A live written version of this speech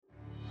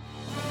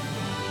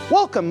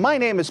Welcome, my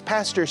name is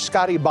Pastor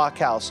Scotty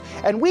Bachhaus,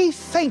 and we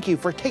thank you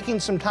for taking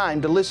some time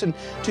to listen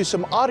to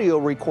some audio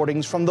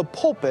recordings from the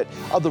pulpit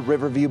of the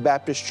Riverview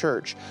Baptist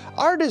Church.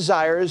 Our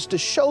desire is to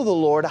show the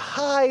Lord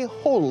high,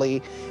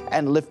 holy,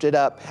 and lifted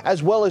up,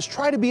 as well as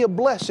try to be a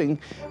blessing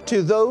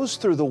to those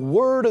through the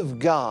Word of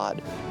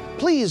God.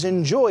 Please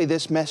enjoy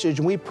this message,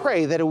 and we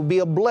pray that it will be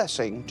a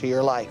blessing to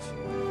your life.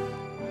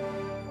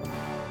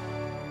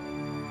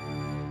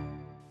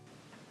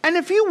 And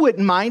if you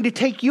wouldn't mind to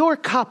take your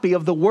copy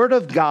of the Word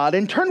of God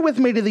and turn with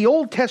me to the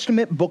Old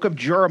Testament book of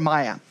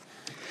Jeremiah.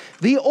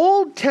 The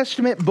Old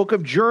Testament book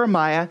of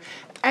Jeremiah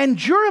and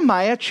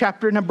Jeremiah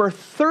chapter number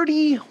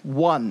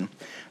 31.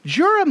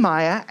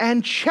 Jeremiah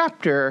and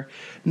chapter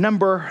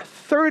number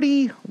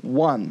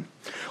 31.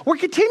 We're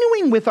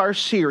continuing with our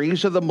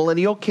series of the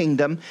Millennial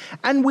Kingdom,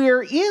 and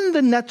we're in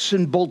the nuts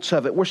and bolts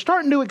of it. We're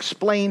starting to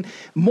explain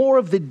more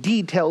of the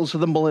details of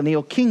the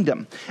Millennial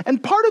Kingdom.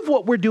 And part of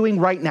what we're doing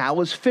right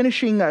now is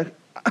finishing a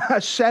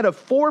set of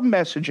 4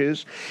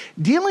 messages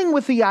dealing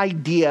with the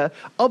idea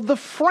of the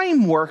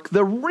framework,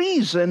 the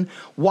reason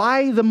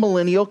why the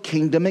millennial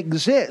kingdom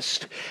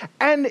exists.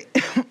 And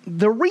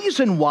the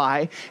reason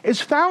why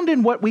is found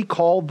in what we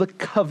call the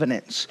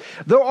covenants.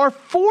 There are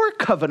 4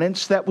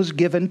 covenants that was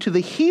given to the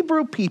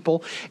Hebrew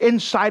people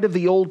inside of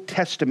the Old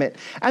Testament.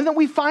 And then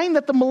we find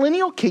that the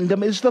millennial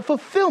kingdom is the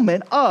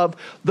fulfillment of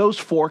those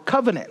 4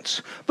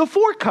 covenants. The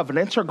 4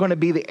 covenants are going to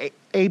be the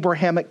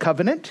Abrahamic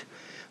covenant,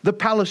 the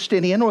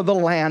Palestinian or the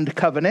land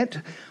covenant,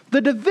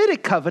 the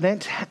Davidic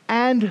covenant,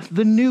 and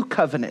the new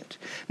covenant.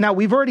 Now,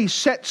 we've already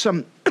set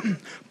some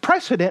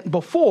precedent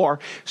before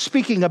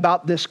speaking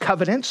about this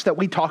covenants that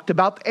we talked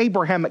about, the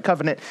Abrahamic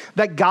covenant,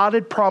 that God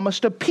had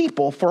promised a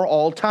people for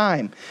all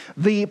time.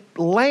 The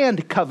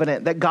land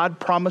covenant, that God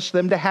promised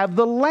them to have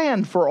the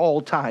land for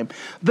all time.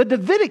 The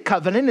Davidic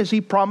covenant is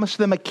he promised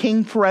them a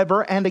king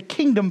forever and a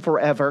kingdom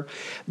forever.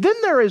 Then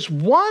there is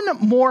one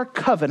more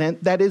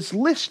covenant that is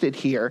listed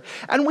here,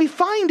 and we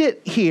find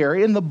it here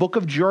in the book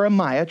of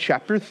Jeremiah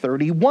chapter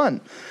 31.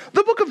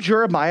 The book of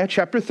Jeremiah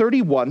chapter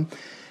 31.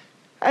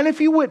 And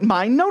if you wouldn't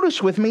mind,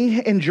 notice with me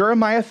in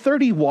Jeremiah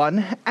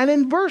 31 and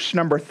in verse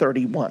number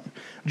 31.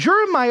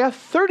 Jeremiah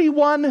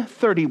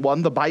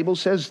 31:31, the Bible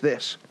says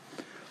this.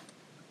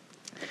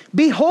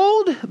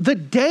 Behold, the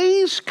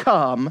days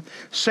come,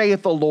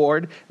 saith the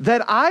Lord,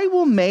 that I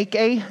will make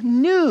a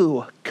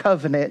new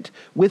covenant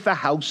with the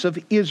house of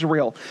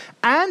Israel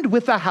and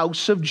with the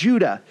house of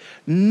Judah,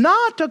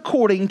 not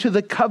according to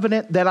the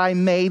covenant that I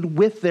made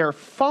with their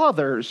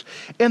fathers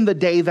in the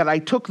day that I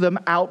took them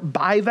out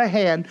by the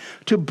hand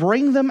to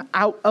bring them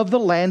out of the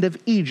land of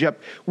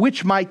Egypt,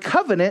 which my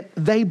covenant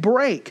they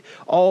break,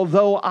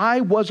 although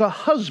I was a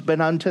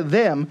husband unto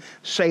them,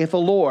 saith the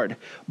Lord.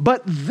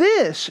 But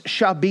this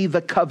shall be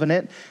the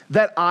covenant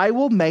that I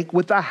will make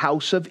with the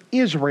house of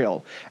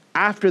Israel.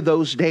 After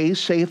those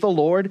days, saith the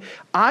Lord,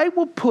 I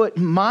will put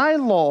my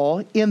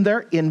law in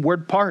their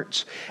inward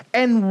parts,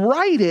 and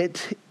write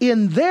it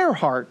in their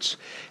hearts,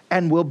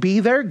 and will be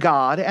their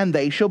God, and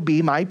they shall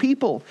be my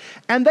people.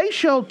 And they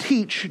shall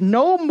teach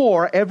no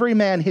more every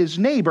man his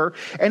neighbor,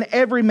 and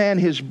every man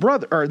his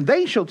brother, or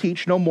they shall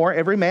teach no more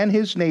every man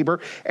his neighbor,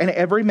 and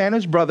every man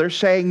his brother,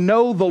 saying,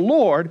 Know the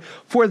Lord,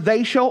 for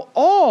they shall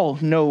all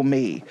know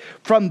me,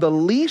 from the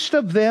least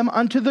of them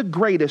unto the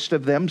greatest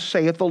of them,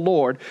 saith the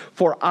Lord,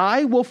 for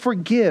I will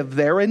forgive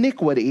their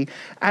iniquity,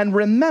 and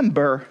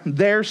remember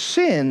their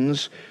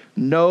sins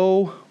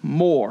no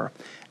more.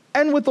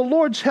 And with the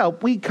Lord's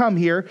help, we come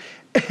here,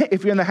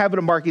 if you're in the habit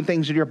of marking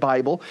things in your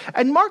Bible,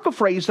 and mark a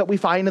phrase that we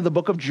find in the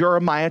book of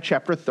Jeremiah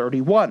chapter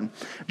 31.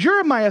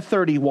 Jeremiah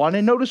 31,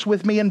 and notice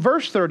with me in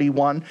verse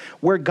 31,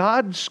 where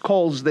God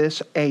calls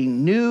this a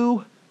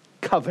new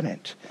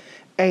covenant.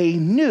 A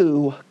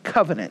new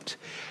covenant.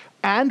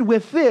 And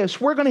with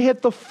this, we're going to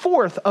hit the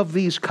 4th of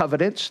these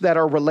covenants that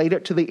are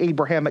related to the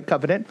Abrahamic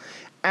covenant.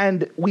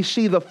 And we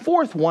see the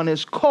 4th one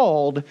is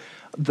called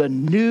the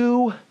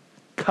new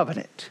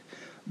covenant.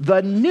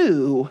 The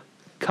new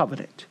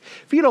covenant.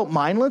 If you don't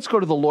mind, let's go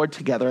to the Lord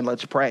together and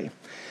let's pray.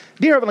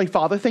 Dear Heavenly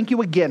Father, thank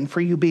you again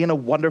for you being a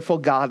wonderful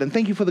God, and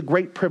thank you for the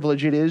great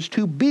privilege it is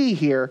to be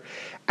here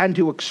and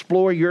to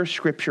explore your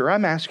scripture.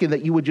 I'm asking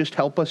that you would just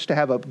help us to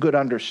have a good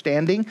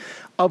understanding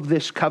of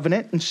this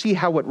covenant and see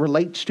how it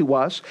relates to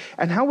us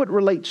and how it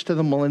relates to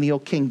the millennial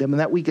kingdom, and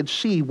that we could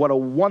see what a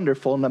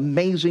wonderful and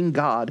amazing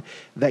God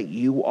that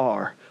you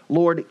are.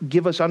 Lord,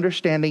 give us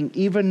understanding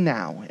even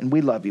now, and we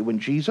love you. In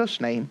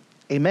Jesus' name,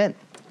 amen.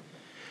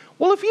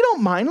 Well, if you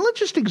don't mind, let's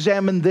just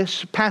examine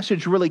this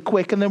passage really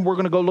quick, and then we're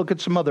going to go look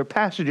at some other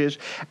passages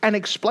and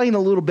explain a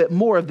little bit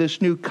more of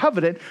this new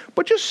covenant,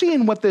 but just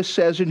seeing what this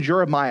says in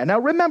Jeremiah. Now,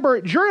 remember,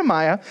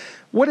 Jeremiah,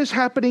 what is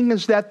happening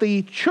is that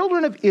the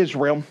children of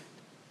Israel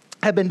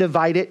have been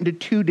divided into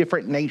 2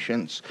 different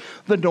nations.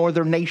 The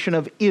northern nation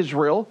of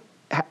Israel,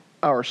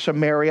 or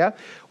Samaria,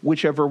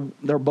 whichever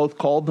they're both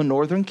called, the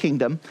northern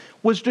kingdom,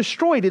 was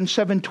destroyed in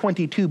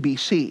 722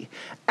 BC.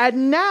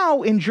 And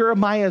now in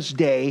Jeremiah's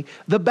day,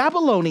 the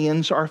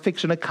Babylonians are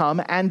fixing to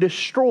come and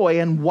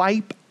destroy and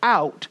wipe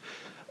out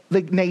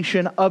the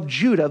nation of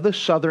Judah, the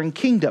southern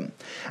kingdom.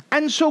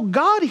 And so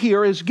God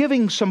here is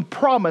giving some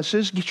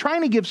promises,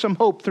 trying to give some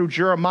hope through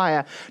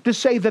Jeremiah to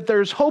say that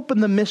there's hope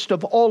in the midst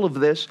of all of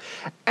this.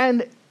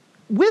 And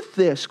with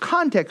this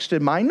context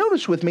in mind,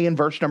 notice with me in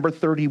verse number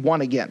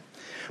 31 again.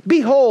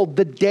 Behold,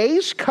 the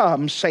days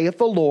come, saith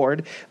the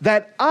Lord,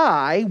 that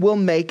I will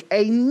make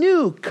a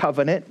new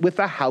covenant with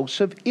the house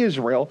of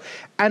Israel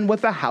and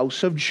with the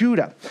house of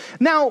Judah.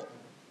 Now,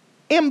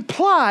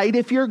 implied,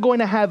 if you're going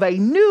to have a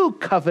new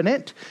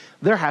covenant,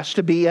 there has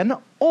to be an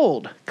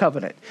old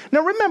covenant.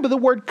 Now remember, the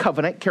word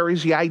covenant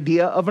carries the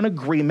idea of an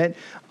agreement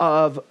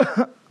of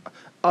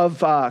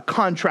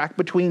contract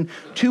between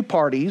two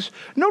parties.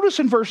 Notice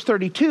in verse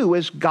 32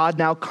 as God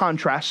now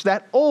contrasts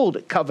that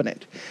old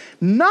covenant.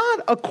 Not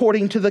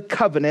according to the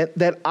covenant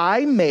that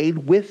I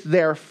made with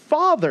their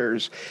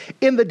fathers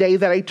in the day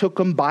that I took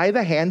them by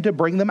the hand to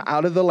bring them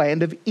out of the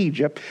land of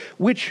Egypt,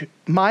 which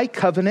my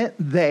covenant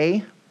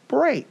they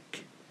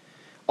break.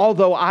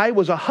 Although I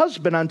was a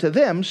husband unto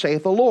them,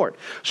 saith the Lord.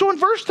 So in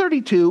verse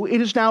 32, it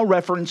is now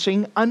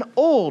referencing an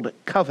old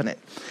covenant.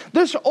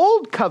 This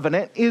old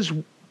covenant is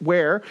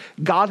where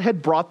God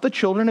had brought the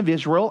children of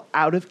Israel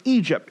out of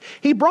Egypt.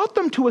 He brought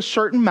them to a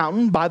certain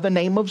mountain by the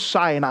name of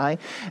Sinai,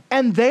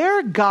 and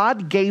there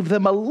God gave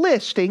them a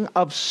listing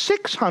of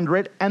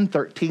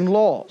 613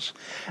 laws.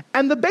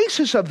 And the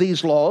basis of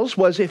these laws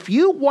was, if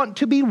you want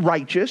to be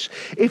righteous,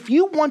 if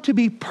you want to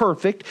be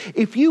perfect,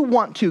 if you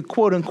want to,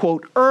 quote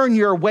unquote, earn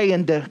your way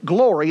into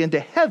glory, into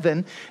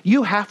heaven,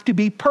 you have to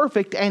be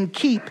perfect and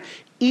keep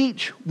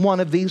each one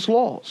of these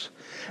laws.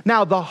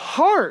 Now, the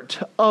heart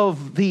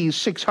of these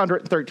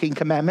 613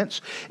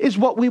 commandments is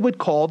what we would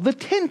call the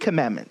Ten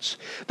Commandments.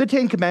 The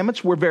Ten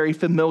Commandments we're very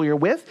familiar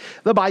with.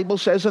 The Bible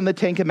says in the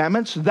Ten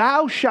Commandments,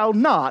 thou shalt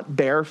not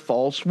bear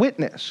false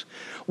witness.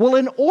 Well,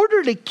 in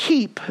order to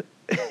keep,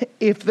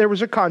 if there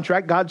was a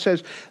contract, God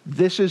says,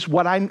 this is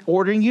what I'm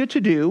ordering you to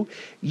do.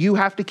 You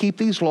have to keep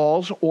these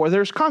laws or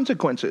there's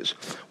consequences.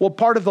 Well,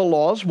 part of the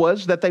laws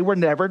was that they were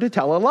never to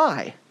tell a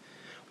lie.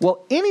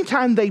 Well,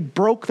 anytime they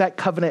broke that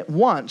covenant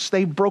once,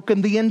 they've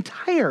broken the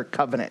entire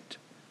covenant.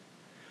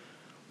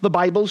 The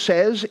Bible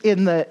says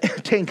in the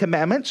Ten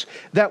Commandments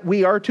that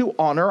we are to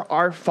honor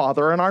our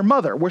father and our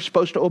mother. We're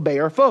supposed to obey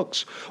our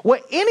folks. Well,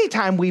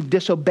 anytime we've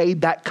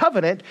disobeyed that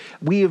covenant,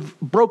 we've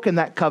broken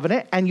that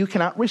covenant and you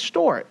cannot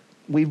restore it.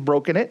 We've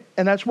broken it,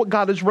 and that's what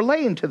God is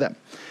relaying to them.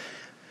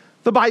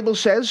 The Bible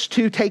says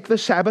to take the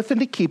Sabbath and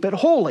to keep it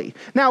holy.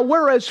 Now,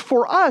 whereas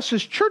for us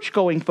as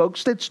church-going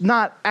folks, that's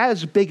not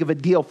as big of a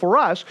deal for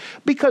us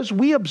because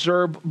we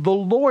observe the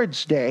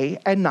Lord's Day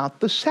and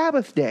not the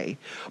Sabbath day.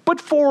 But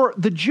for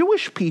the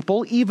Jewish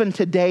people, even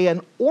today,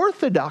 an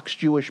Orthodox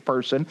Jewish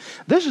person,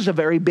 this is a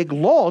very big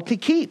law to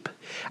keep.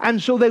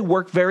 And so they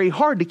work very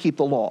hard to keep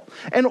the law.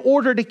 In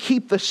order to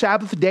keep the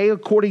Sabbath day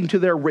according to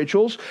their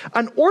rituals,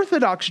 an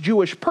Orthodox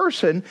Jewish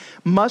person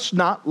must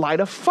not light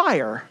a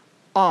fire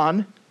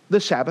on the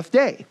Sabbath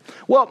day.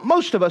 Well,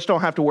 most of us don't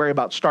have to worry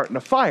about starting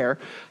a fire.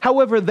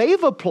 However,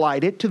 they've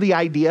applied it to the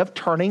idea of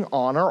turning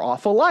on or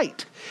off a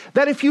light.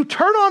 That if you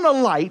turn on a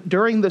light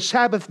during the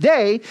Sabbath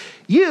day,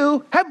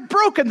 you have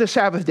broken the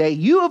Sabbath day.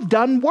 You have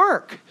done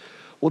work.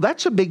 Well,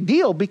 that's a big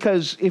deal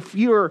because if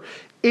you're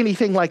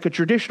anything like a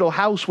traditional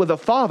house with a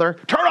father,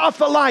 turn off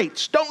the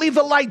lights. Don't leave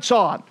the lights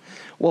on.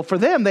 Well, for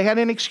them, they had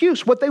an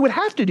excuse. What they would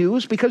have to do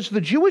is, because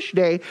the Jewish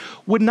day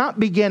would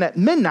not begin at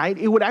midnight,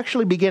 it would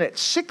actually begin at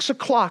 6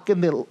 o'clock in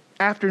the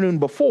afternoon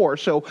before.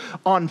 So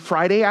on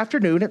Friday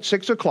afternoon at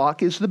 6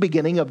 o'clock is the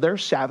beginning of their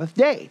Sabbath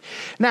day.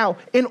 Now,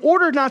 in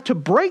order not to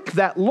break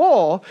that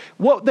law,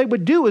 what they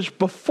would do is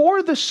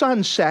before the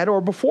sun set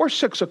or before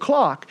 6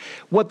 o'clock,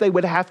 what they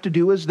would have to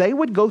do is they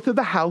would go through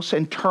the house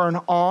and turn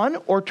on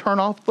or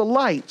turn off the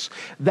lights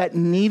that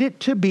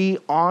needed to be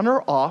on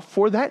or off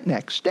for that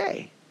next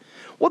day.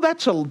 Well,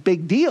 that's a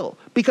big deal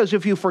because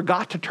if you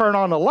forgot to turn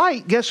on a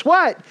light, guess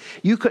what?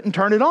 You couldn't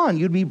turn it on.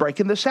 You'd be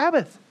breaking the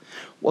Sabbath.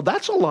 Well,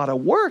 that's a lot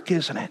of work,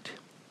 isn't it?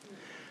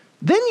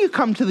 Then you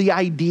come to the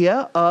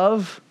idea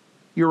of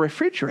your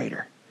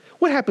refrigerator.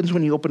 What happens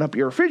when you open up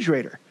your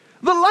refrigerator?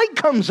 The light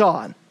comes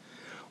on.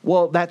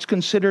 Well, that's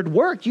considered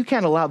work. You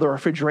can't allow the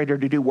refrigerator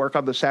to do work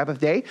on the Sabbath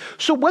day.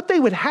 So what they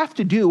would have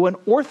to do, an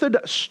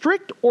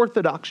strict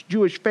Orthodox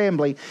Jewish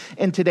family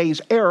in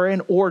today's era,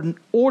 in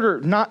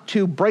order not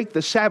to break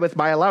the Sabbath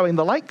by allowing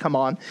the light come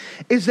on,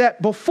 is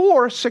that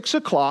before 6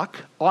 o'clock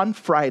on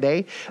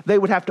Friday, they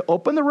would have to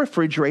open the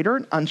refrigerator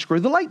and unscrew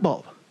the light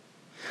bulb.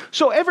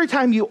 So every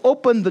time you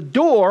open the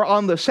door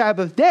on the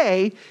Sabbath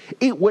day,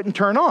 it wouldn't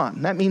turn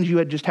on. That means you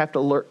would just have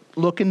to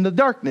look in the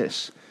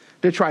darkness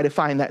to try to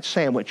find that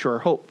sandwich or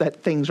hope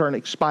that things aren't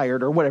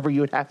expired or whatever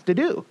you would have to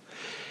do.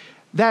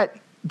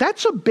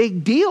 That's a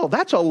big deal.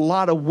 That's a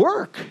lot of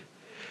work.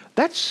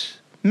 That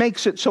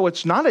makes it so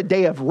it's not a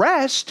day of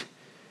rest.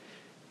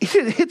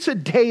 It's a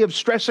day of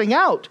stressing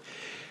out.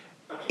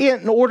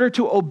 In order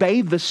to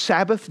obey the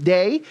Sabbath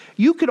day,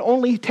 you could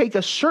only take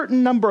a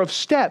certain number of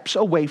steps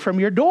away from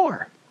your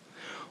door.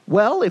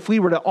 Well, if we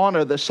were to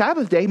honor the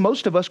Sabbath day,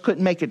 most of us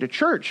couldn't make it to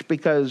church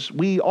because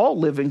we all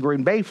live in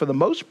Green Bay for the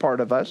most part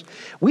of us.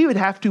 We would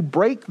have to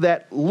break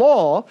that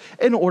law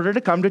in order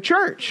to come to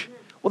church.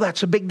 Well,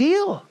 that's a big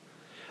deal.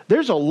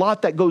 There's a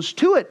lot that goes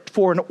to it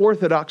for an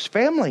Orthodox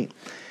family.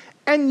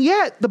 And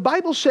yet, the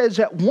Bible says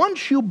that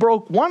once you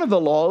broke one of the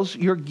laws,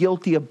 you're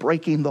guilty of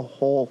breaking the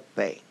whole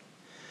thing.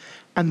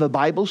 And the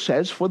Bible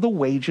says, for the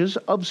wages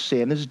of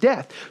sin is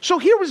death. So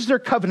here was their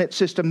covenant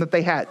system that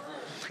they had.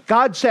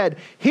 God said,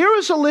 here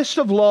is a list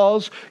of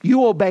laws.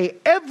 You obey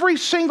every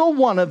single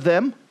one of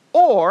them,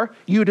 or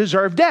you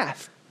deserve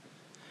death.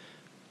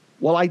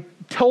 Well, I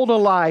told a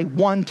lie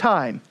one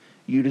time.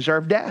 You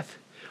deserve death.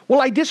 Well,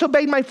 I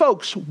disobeyed my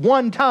folks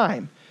one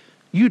time.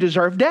 You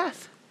deserve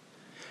death.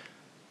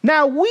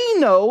 Now, we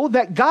know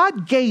that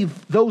God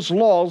gave those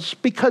laws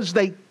because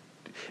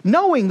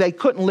knowing they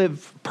couldn't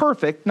live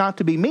perfect, not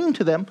to be mean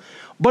to them,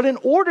 but in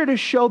order to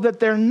show that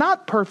they're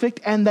not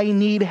perfect and they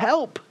need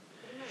help.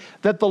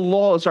 That the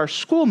law is our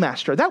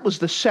schoolmaster. That was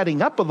the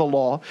setting up of the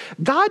law.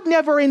 God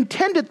never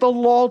intended the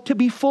law to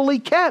be fully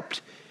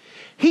kept.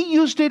 He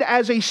used it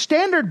as a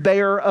standard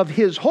bearer of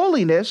his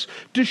holiness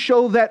to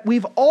show that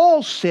we've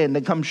all sinned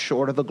and come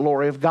short of the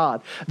glory of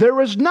God. There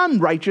is none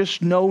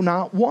righteous, no,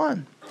 not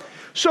one.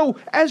 So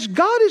as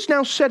God is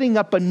now setting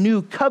up a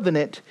new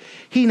covenant,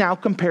 he now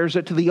compares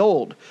it to the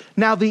old.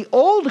 Now the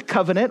old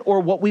covenant, or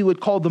what we would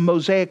call the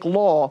Mosaic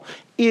law,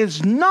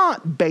 is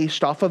not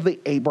based off of the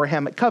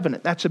Abrahamic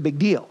covenant. That's a big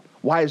deal.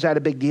 Why is that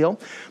a big deal?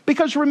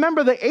 Because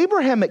remember, the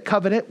Abrahamic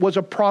covenant was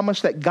a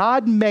promise that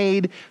God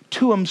made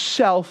to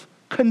himself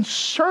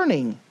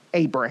concerning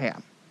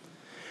Abraham.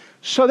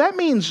 So that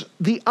means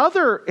the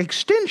other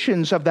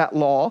extensions of that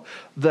law,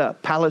 the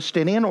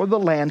Palestinian or the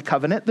land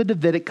covenant, the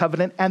Davidic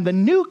covenant, and the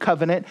new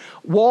covenant,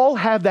 will all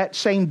have that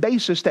same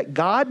basis that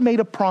God made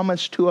a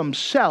promise to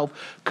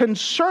himself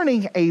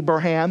concerning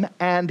Abraham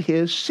and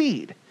his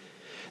seed.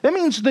 That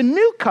means the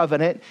new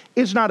covenant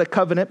is not a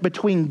covenant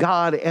between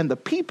God and the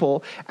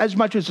people as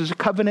much as it's a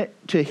covenant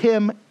to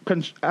him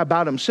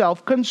about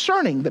himself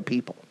concerning the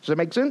people. Does that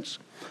make sense?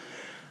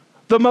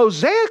 The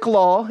Mosaic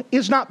law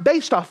is not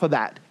based off of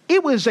that.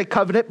 It was a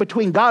covenant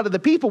between God and the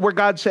people where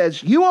God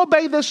says, you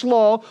obey this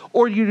law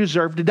or you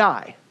deserve to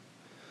die.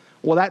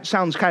 Well, that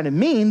sounds kind of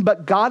mean,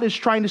 but God is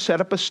trying to set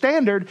up a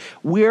standard.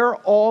 We're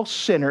all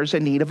sinners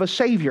in need of a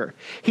Savior.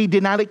 He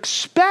did not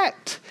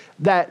expect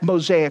that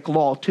Mosaic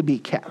law to be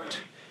kept.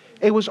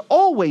 It was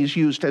always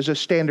used as a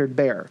standard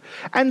bearer.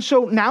 And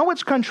so now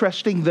it's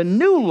contrasting the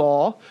new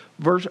law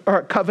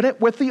covenant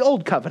with the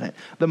old covenant.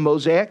 The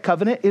Mosaic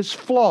covenant is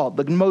flawed.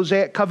 The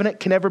Mosaic covenant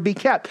can never be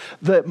kept.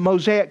 The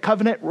Mosaic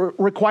covenant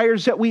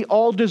requires that we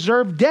all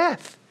deserve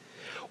death.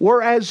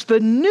 Whereas the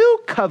new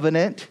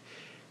covenant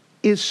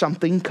is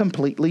something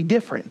completely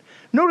different.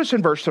 Notice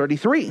in verse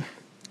 33.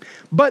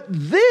 But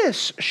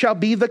this shall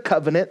be the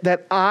covenant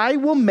that I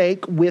will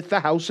make with the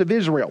house of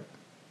Israel.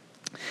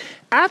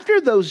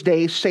 After those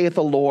days, saith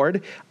the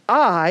Lord,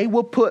 I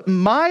will put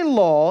my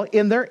law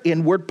in their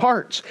inward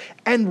parts,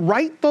 and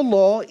write the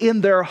law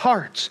in their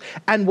hearts,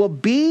 and will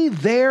be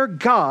their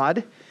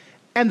God,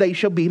 and they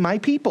shall be my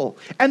people.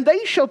 And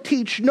they shall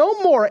teach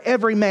no more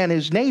every man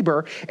his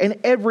neighbor, and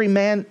every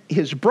man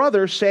his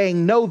brother,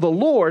 saying, Know the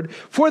Lord,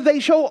 for they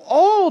shall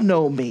all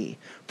know me,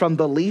 from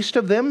the least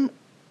of them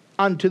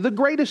unto the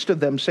greatest of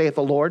them, saith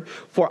the Lord,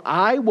 for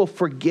I will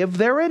forgive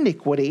their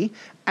iniquity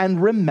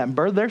and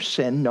remember their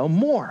sin no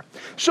more.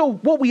 So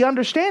what we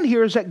understand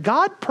here is that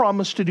God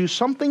promised to do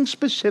something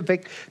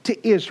specific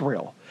to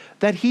Israel,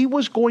 that he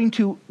was going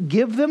to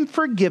give them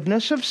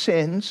forgiveness of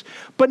sins,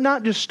 but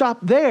not just stop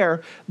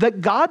there,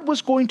 that God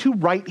was going to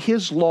write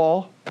his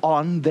law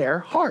on their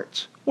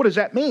hearts. What does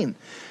that mean?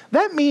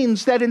 That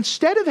means that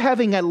instead of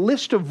having a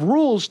list of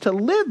rules to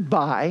live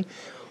by,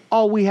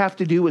 all we have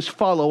to do is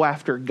follow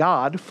after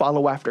God,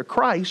 follow after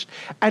Christ,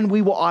 and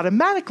we will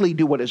automatically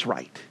do what is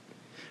right.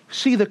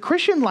 See, the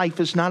Christian life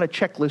is not a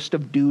checklist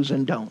of do's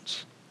and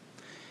don'ts.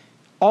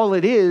 All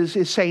it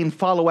is saying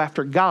follow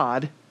after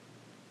God,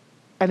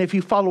 and if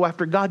you follow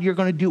after God, you're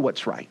going to do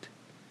what's right.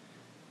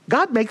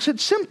 God makes it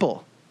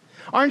simple.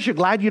 Aren't you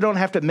glad you don't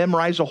have to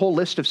memorize a whole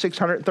list of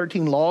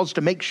 613 laws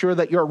to make sure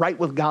that you're right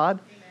with God?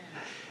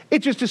 Amen.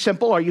 It's just as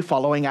simple, are you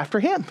following after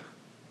him?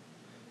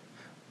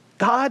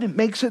 God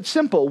makes it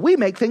simple. We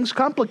make things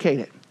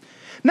complicated.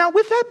 Now,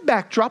 with that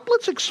backdrop,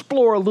 let's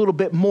explore a little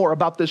bit more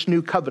about this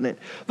new covenant.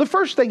 The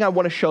first thing I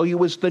want to show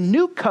you is the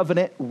new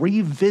covenant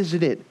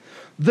revisited.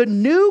 The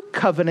new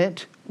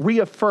covenant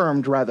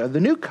reaffirmed, rather. The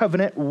new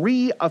covenant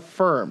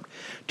reaffirmed.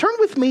 Turn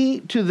with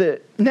me to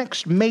the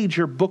next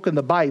major book in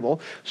the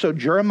Bible. So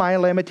Jeremiah,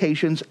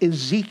 Lamentations,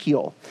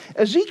 Ezekiel.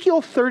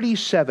 Ezekiel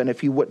 37,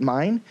 if you wouldn't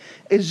mind.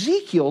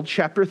 Ezekiel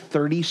chapter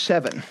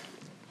 37.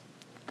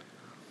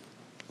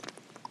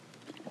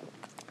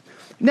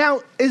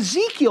 Now,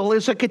 Ezekiel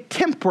is a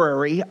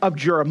contemporary of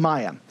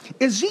Jeremiah.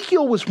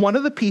 Ezekiel was one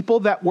of the people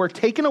that were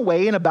taken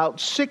away in about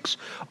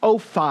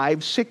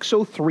 605,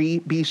 603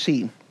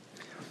 BC.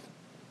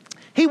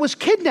 He was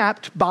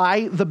kidnapped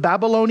by the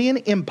Babylonian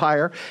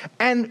Empire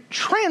and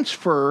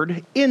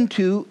transferred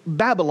into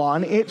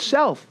Babylon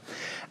itself.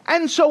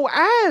 And so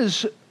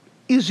as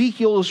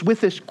Ezekiel is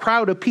with this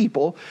crowd of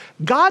people,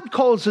 God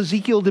calls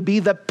Ezekiel to be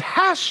the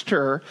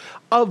pastor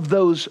of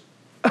those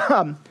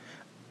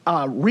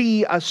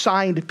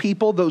reassigned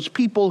people, those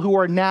people who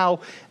are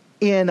now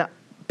in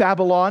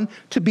Babylon,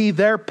 to be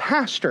their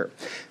pastor.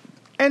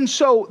 And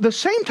so the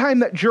same time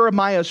that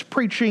Jeremiah is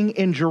preaching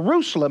in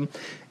Jerusalem,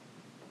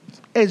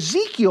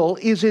 Ezekiel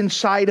is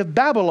inside of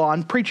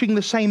Babylon preaching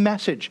the same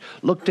message.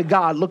 Look to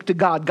God, look to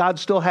God. God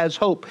still has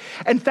hope.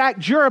 In fact,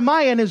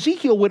 Jeremiah and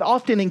Ezekiel would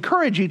often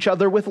encourage each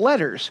other with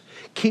letters.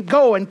 Keep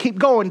going,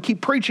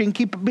 keep preaching,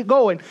 keep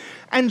going.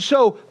 And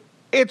so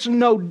it's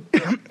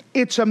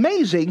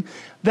amazing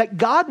that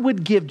God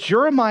would give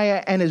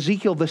Jeremiah and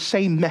Ezekiel the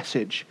same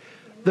message.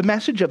 The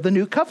message of the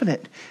new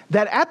covenant.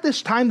 That at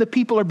this time the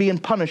people are being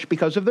punished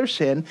because of their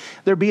sin.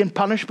 They're being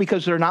punished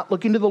because they're not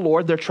looking to the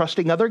Lord. They're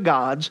trusting other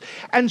gods.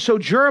 And so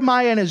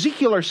Jeremiah and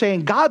Ezekiel are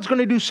saying, God's going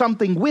to do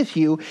something with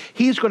you.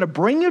 He's going to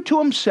bring you to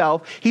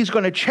himself. He's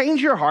going to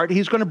change your heart.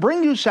 He's going to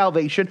bring you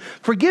salvation,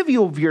 forgive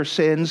you of your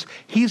sins.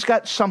 He's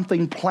got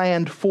something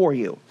planned for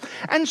you.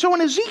 And so in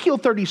Ezekiel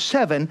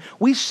 37,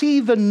 we see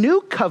the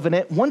new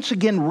covenant once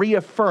again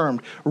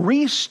reaffirmed,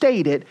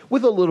 restated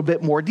with a little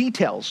bit more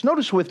details.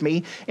 Notice with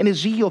me in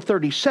Ezekiel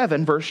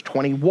 37, verse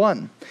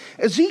 21.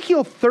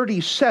 Ezekiel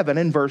 37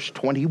 and verse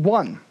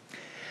 21.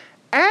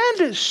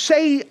 And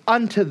say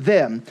unto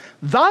them,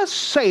 Thus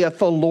saith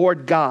the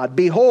Lord God,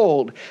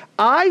 Behold,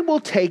 I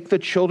will take the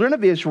children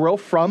of Israel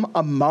from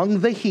among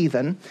the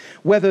heathen,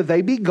 whether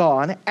they be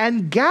gone,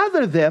 and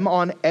gather them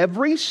on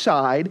every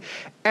side,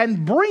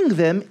 and bring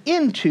them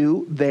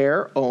into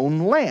their own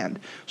land.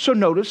 So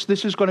notice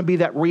this is going to be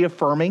that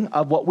reaffirming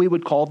of what we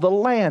would call the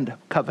land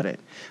covenant.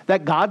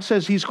 That God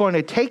says he's going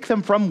to take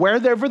them from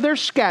wherever they're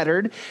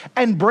scattered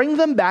and bring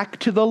them back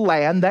to the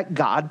land that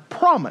God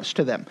promised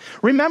to them.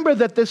 Remember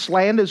that this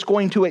land is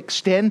going to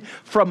extend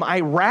from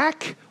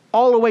Iraq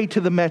all the way to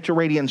the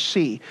Mediterranean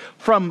Sea,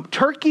 from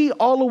Turkey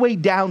all the way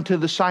down to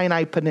the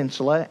Sinai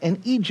Peninsula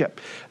and Egypt.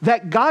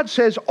 That God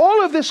says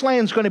all of this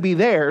land's going to be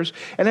theirs,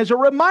 and as a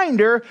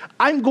reminder,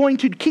 I'm going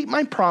to keep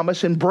my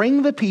promise and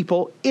bring the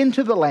people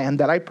into the land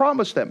that I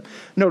promised them.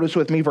 Notice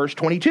with me verse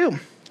 22.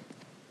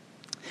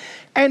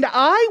 And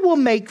I will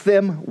make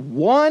them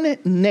one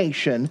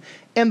nation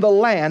in the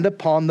land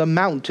upon the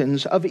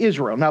mountains of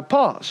Israel. Now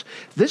pause.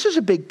 This is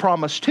a big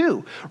promise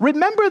too.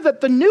 Remember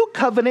that the new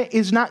covenant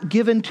is not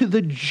given to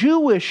the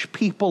Jewish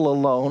people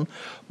alone,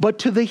 but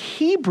to the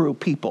Hebrew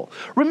people.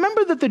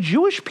 Remember that the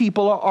Jewish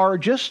people are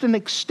just an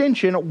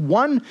extension,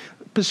 one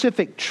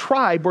specific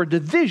tribe or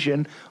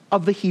division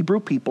of the Hebrew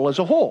people as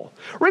a whole.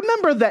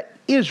 Remember that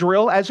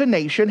Israel as a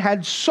nation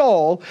had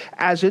Saul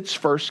as its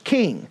first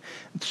king.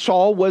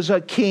 Saul was a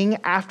king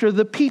after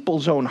the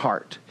people's own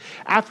heart.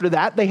 After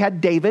that, they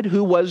had David,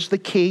 who was the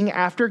king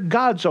after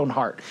God's own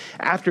heart.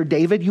 After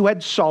David, you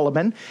had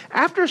Solomon.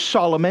 After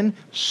Solomon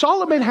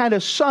had a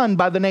son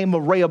by the name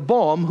of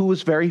Rehoboam, who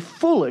was very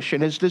foolish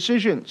in his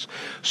decisions.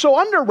 So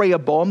under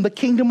Rehoboam, the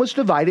kingdom was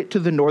divided to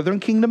the northern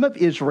kingdom of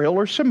Israel,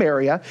 or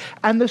Samaria,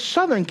 and the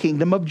southern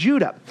kingdom of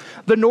Judah.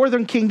 The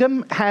northern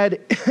kingdom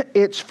had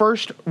its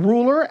first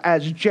ruler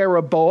as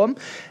Jeroboam,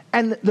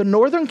 and the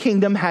northern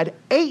kingdom had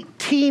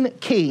 18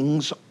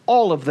 kings.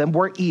 All of them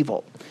were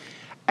evil.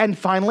 And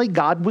finally,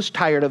 God was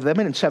tired of them,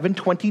 and in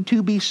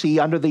 722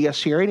 BC, under the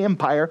Assyrian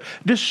Empire,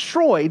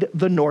 destroyed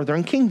the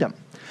northern kingdom.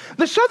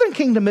 The southern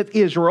kingdom of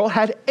Israel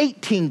had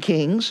 18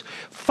 kings.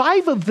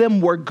 5 of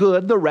them were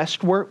good. The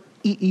rest were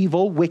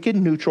evil, wicked,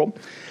 neutral.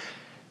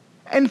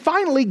 And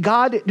finally,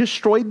 God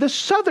destroyed the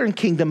southern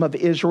kingdom of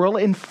Israel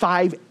in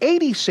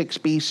 586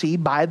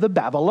 BC by the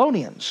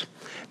Babylonians.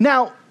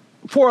 Now,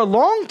 for a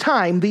long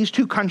time, these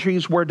two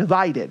countries were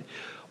divided.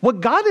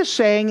 What God is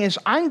saying is,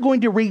 I'm going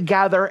to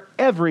regather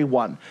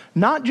everyone,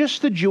 not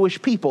just the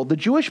Jewish people. The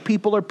Jewish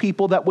people are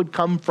people that would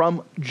come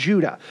from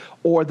Judah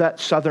or that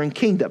southern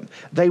kingdom.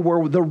 They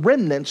were the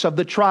remnants of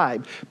the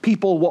tribe.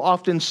 People will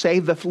often say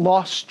the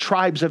lost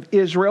tribes of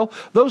Israel.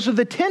 Those are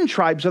the 10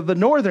 tribes of the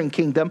northern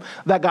kingdom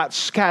that got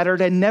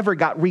scattered and never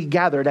got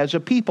regathered as a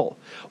people.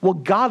 Well,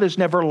 God has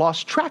never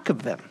lost track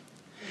of them.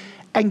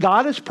 And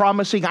God is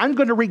promising, I'm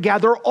going to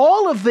regather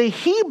all of the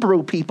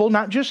Hebrew people,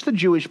 not just the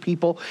Jewish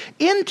people,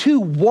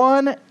 into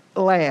one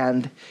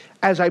land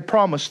as I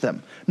promised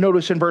them.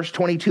 Notice in verse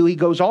 22, he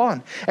goes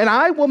on, and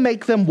I will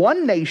make them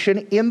one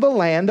nation in the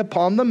land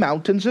upon the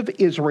mountains of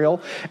Israel,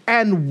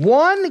 and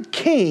one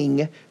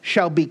king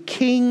shall be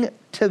king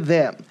to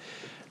them.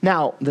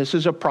 Now, this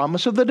is a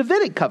promise of the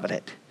Davidic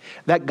covenant,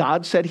 that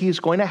God said he's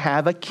going to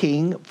have a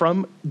king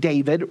from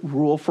David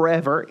rule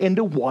forever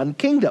into one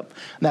kingdom.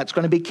 And that's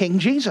going to be King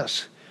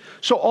Jesus.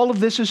 So all of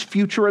this is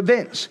future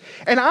events.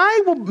 And I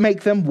will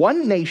make them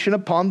one nation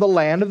upon the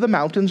land of the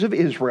mountains of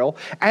Israel,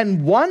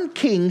 and one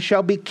king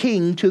shall be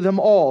king to them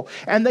all.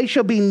 And they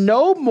shall be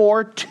no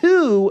more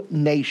 2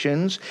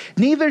 nations,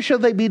 neither shall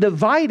they be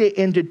divided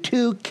into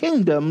 2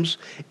 kingdoms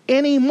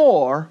any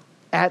more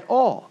at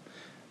all.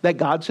 that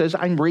God says,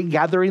 I'm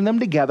regathering them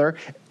together,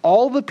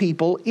 all the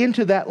people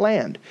into that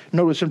land.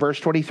 Notice in verse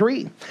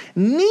 23,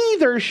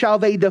 neither shall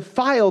they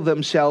defile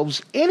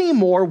themselves any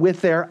more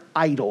with their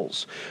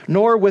idols,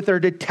 nor with their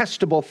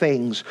detestable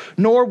things,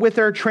 nor with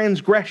their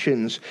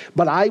transgressions,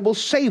 but I will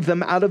save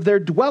them out of their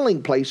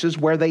dwelling places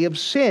where they have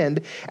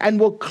sinned, and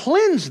will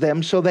cleanse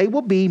them so they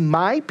will be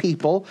my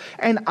people,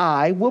 and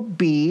I will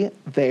be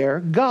their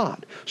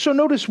God. So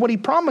notice what he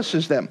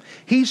promises them.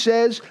 He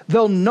says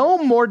they'll no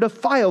more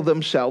defile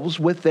themselves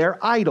with their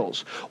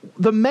idols.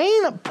 The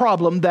main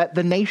problem that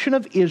the nation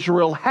of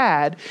Israel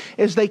had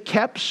is they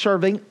kept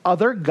serving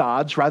other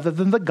gods rather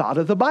than the God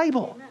of the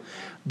Bible.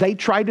 They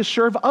tried to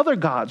serve other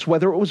gods,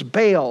 whether it was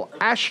Baal,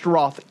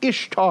 Ashtaroth,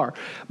 Ishtar.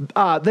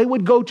 They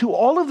would go to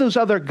all of those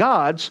other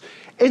gods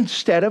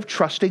instead of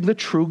trusting the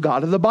true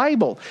God of the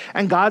Bible.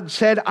 And God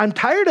said, I'm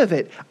tired of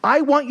it.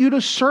 I want you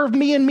to serve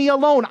me and me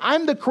alone.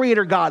 I'm the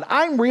creator God.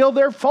 I'm real,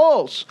 they're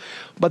false.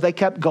 But they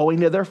kept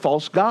going to their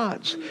false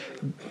gods.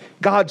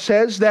 God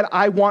says that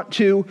I want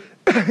to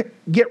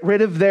get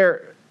rid of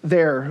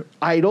their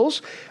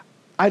idols.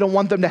 I don't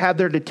want them to have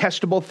their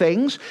detestable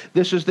things.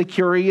 This is the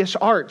curious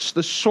arts,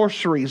 the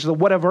sorceries, the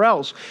whatever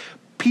else.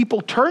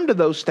 People turn to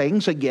those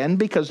things again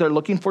because they're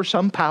looking for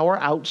some power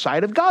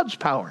outside of God's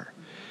power.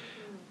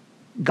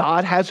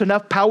 God has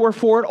enough power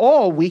for it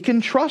all. We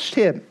can trust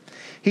him.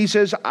 He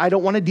says, I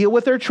don't want to deal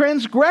with their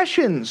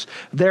transgressions,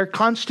 their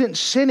constant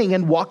sinning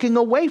and walking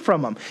away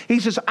from him. He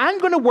says, I'm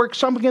going to work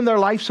something in their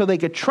life so they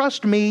could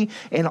trust me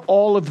in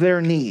all of their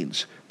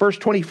needs. Verse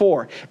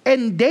 24,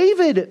 and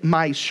David,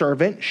 my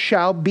servant,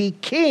 shall be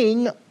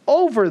king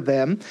over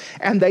them,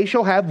 and they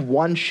shall have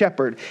one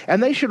shepherd.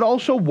 And they should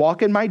also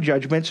walk in my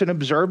judgments and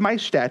observe my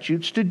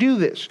statutes to do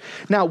this.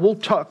 Now, we'll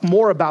talk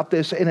more about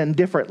this in a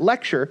different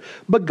lecture,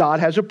 but God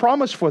has a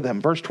promise for them.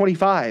 Verse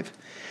 25,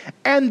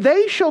 and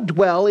they shall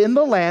dwell in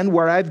the land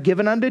where I've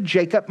given unto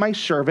Jacob my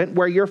servant,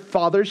 where your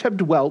fathers have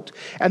dwelt,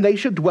 and they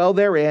shall dwell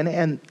therein,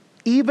 and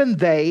even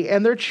they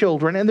and their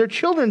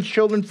children's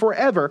children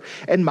forever,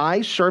 and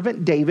my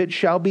servant David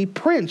shall be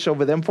prince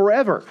over them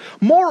forever.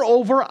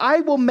 Moreover, I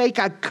will make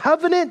a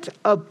covenant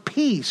of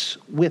peace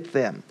with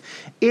them.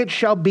 It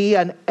shall be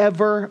an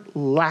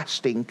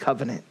everlasting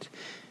covenant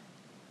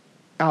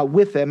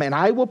with them, and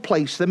I will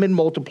place them and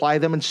multiply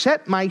them and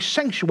set my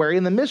sanctuary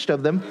in the midst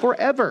of them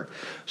forever.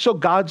 So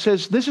God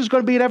says this is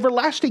going to be an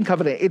everlasting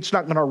covenant. It's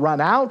not going to run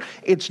out.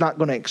 It's not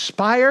going to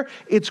expire.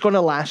 It's going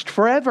to last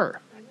forever.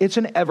 It's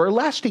an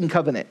everlasting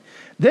covenant.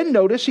 Then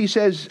notice he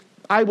says,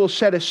 I will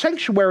set a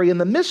sanctuary in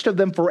the midst of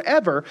them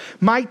forever.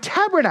 My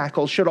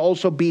tabernacle should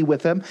also be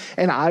with them,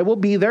 and I will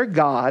be their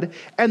God,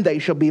 and they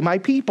shall be my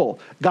people.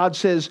 God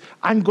says,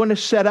 I'm going to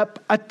set up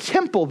a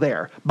temple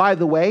there. By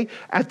the way,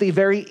 at the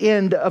very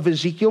end of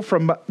Ezekiel,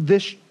 from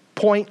this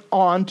point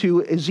on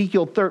to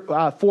Ezekiel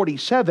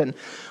 47,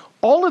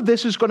 all of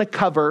this is going to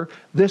cover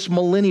this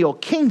millennial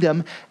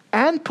kingdom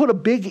and put a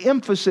big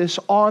emphasis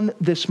on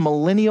this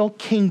millennial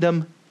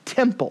kingdom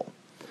temple.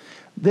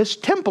 This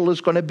temple is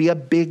going to be a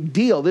big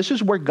deal. This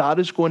is where God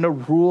is going to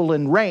rule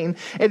and reign.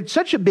 And it's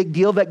such a big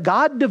deal that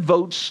God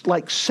devotes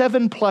like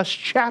 7+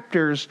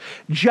 chapters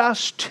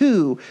just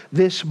to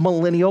this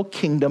millennial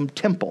kingdom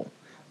temple.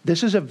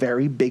 This is a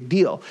very big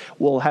deal.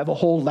 We'll have a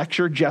whole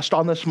lecture just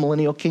on this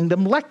millennial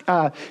kingdom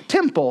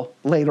temple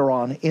later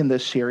on in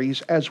this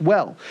series as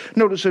well.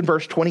 Notice in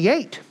verse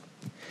 28.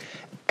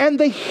 And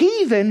the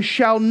heathen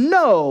shall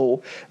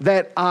know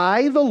that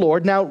I, the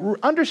Lord. Now,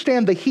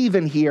 understand the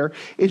heathen here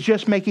is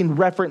just making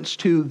reference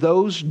to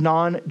those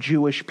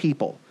non-Jewish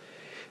people.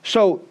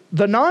 So,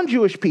 the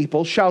non-Jewish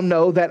people shall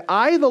know that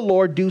I, the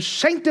Lord, do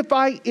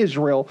sanctify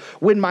Israel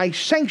when my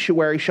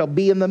sanctuary shall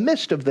be in the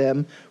midst of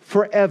them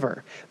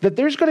forever. That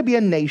there's going to be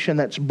a nation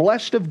that's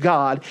blessed of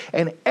God,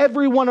 and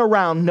everyone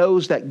around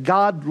knows that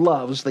God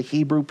loves the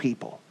Hebrew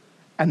people.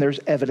 And there's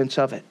evidence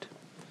of it.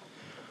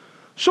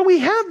 So we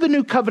have the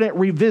new covenant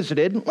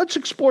revisited. Let's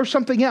explore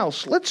something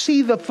else. Let's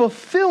see the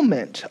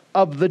fulfillment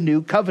of the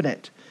new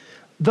covenant.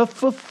 The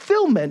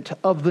fulfillment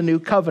of the new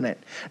covenant.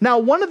 Now,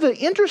 one of the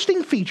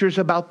interesting features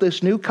about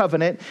this new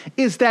covenant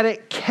is that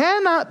it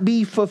cannot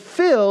be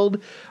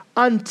fulfilled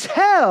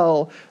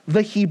until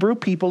the Hebrew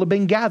people have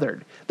been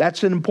gathered.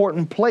 That's an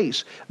important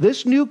place.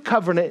 This new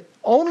covenant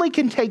only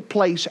can take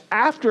place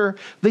after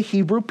the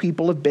Hebrew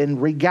people have been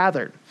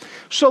regathered.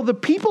 So the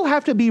people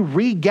have to be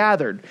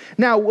regathered.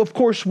 Now, of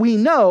course, we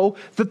know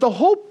that the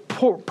whole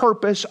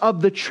purpose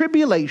of the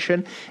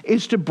tribulation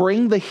is to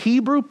bring the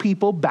Hebrew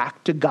people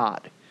back to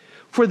God,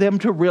 for them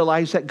to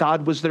realize that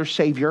God was their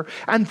Savior,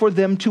 and for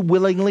them to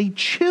willingly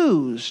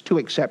choose to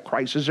accept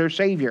Christ as their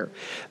Savior.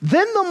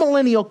 Then the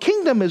millennial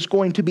kingdom is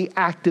going to be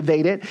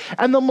activated,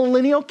 and the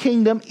millennial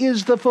kingdom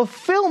is the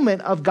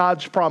fulfillment of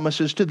God's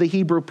promises to the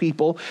Hebrew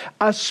people,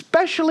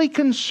 especially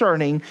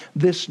concerning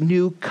this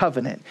new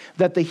covenant,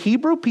 that the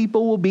Hebrew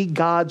people will be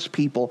God's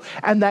people,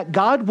 and that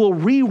God will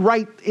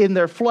rewrite in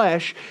their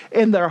flesh,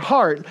 in their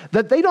heart,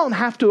 that they don't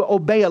have to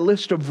obey a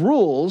list of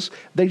rules,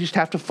 they just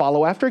have to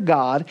follow after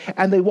God,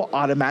 and they will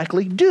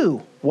automatically do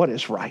what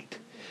is right.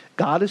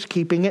 God is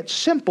keeping it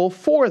simple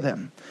for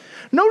them.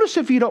 Notice,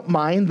 if you don't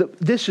mind, that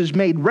this is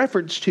made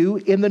reference to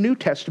in the New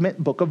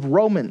Testament book of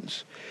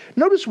Romans.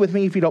 Notice with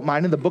me, if you don't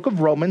mind, in the book of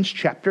Romans,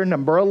 chapter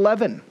number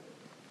 11.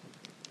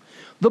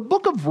 The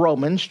book of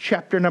Romans,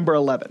 chapter number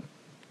 11.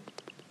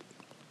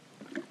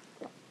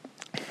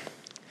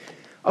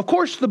 Of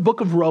course, the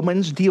book of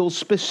Romans deals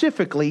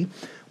specifically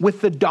with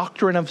the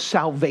doctrine of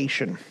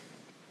salvation.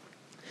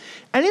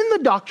 And in the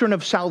doctrine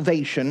of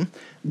salvation,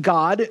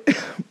 God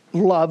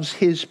loves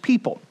his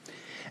people.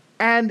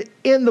 And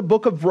in the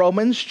book of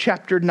Romans,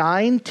 chapter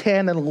 9,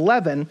 10, and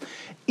 11,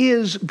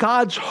 is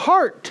God's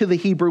heart to the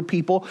Hebrew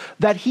people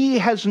that he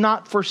has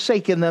not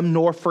forsaken them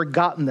nor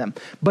forgotten them.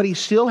 But he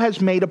still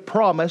has made a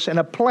promise and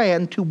a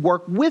plan to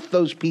work with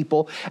those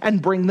people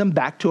and bring them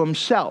back to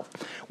himself.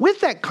 With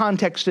that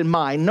context in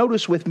mind,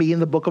 notice with me in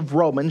the book of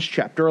Romans,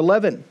 chapter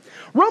 11.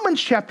 Romans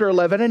chapter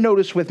 11, and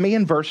notice with me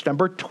in verse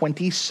number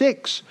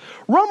 26.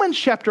 Romans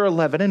chapter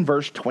 11 and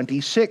verse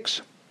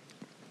 26.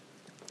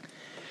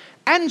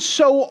 And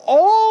so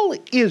all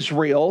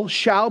Israel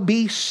shall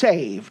be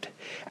saved.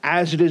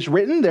 As it is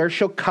written, there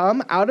shall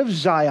come out of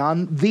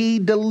Zion the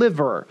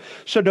deliverer.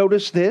 So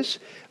notice this,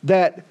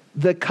 that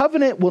the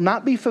covenant will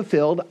not be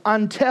fulfilled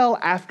until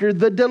after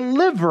the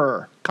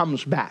deliverer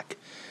comes back.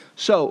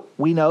 So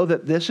we know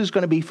that this is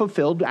going to be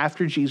fulfilled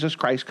after Jesus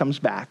Christ comes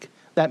back.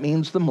 That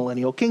means the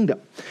millennial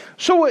kingdom.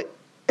 So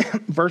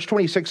verse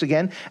 26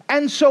 again,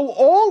 and so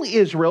all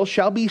Israel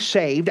shall be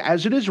saved,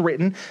 as it is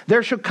written,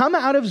 there shall come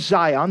out of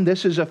Zion,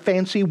 this is a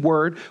fancy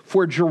word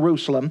for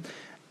Jerusalem,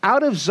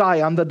 out of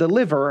Zion the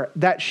deliverer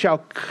that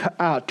shall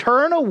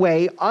turn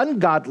away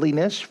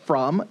ungodliness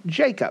from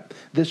Jacob,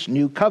 this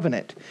new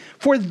covenant.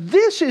 For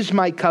this is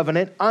my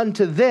covenant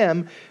unto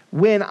them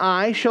when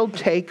I shall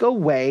take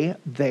away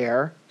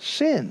their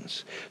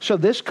sins. So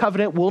this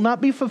covenant will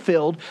not be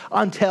fulfilled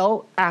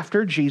until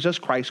after Jesus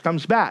Christ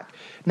comes back.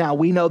 Now,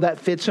 we know that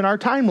fits in our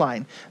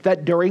timeline,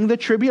 that during the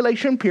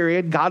tribulation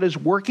period, God is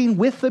working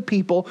with the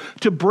people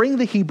to bring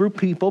the Hebrew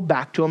people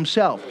back to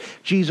himself.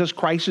 Jesus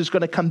Christ is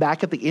going to come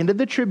back at the end of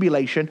the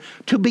tribulation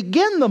to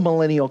begin the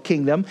millennial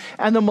kingdom,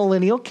 and the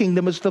millennial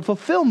kingdom is the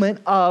fulfillment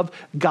of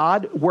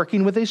God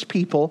working with his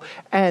people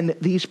and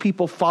these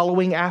people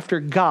following after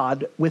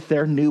God with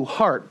their new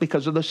heart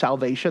because of the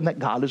salvation that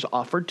God has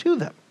offered to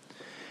them.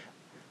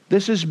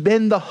 This has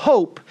been the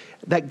hope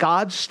that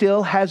God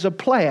still has a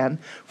plan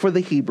for the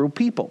Hebrew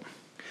people.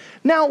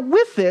 Now,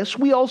 with this,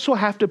 we also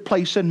have to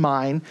place in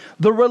mind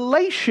the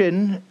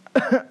relation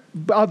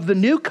of the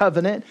new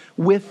covenant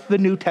with the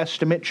New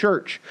Testament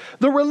church.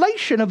 The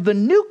relation of the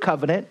new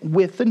covenant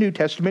with the New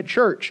Testament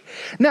church.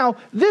 Now,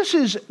 this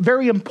is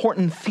very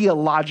important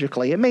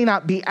theologically. It may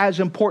not be as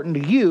important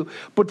to you,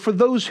 but for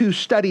those who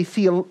study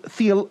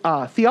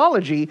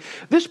theology,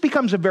 this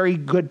becomes a very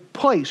good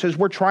place as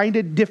we're trying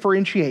to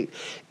differentiate.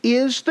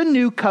 Is the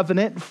new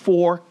covenant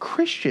for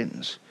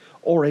Christians,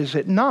 or is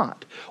it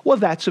not? Well,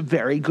 that's a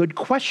very good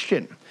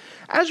question.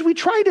 As we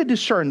try to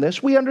discern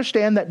this, we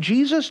understand that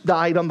Jesus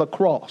died on the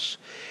cross,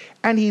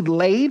 and he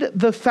laid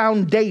the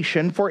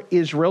foundation for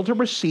Israel to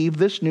receive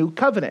this new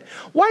covenant.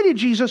 Why did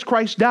Jesus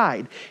Christ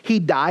die? He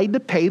died to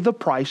pay the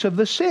price of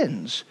the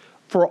sins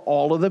for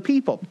all of the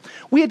people.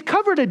 We had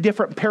covered a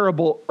different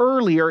parable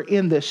earlier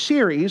in this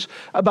series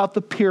about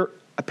the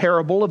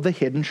parable of the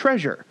hidden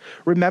treasure.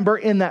 Remember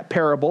in that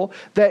parable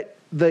that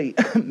the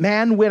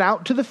man went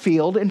out to the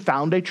field and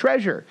found a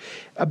treasure,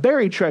 a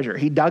buried treasure.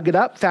 He dug it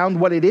up, found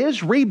what it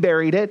is,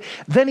 reburied it.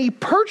 Then he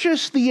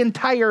purchased the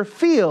entire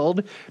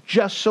field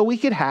just so he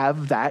could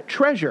have that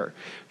treasure.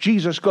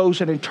 Jesus goes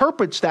and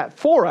interprets that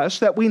for us,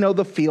 that we know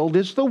the field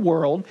is the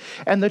world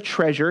and the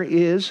treasure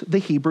is the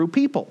Hebrew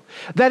people.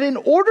 That in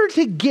order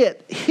to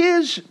get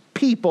his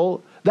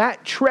people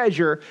that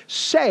treasure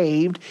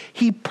saved,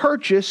 he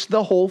purchased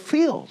the whole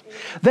field.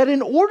 That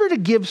in order to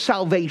give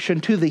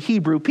salvation to the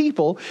Hebrew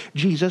people,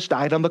 Jesus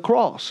died on the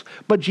cross.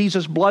 But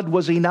Jesus' blood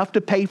was enough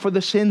to pay for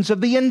the sins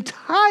of the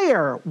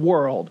entire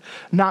world,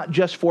 not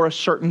just for a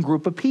certain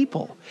group of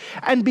people.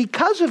 And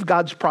because of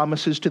God's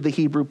promises to the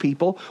Hebrew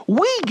people,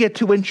 we get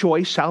to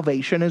enjoy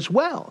salvation as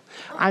well.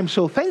 I'm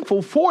so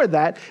thankful for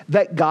that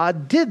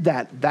God did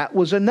that. That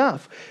was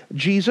enough.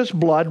 Jesus'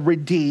 blood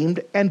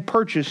redeemed and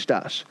purchased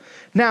us.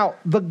 Now,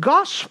 the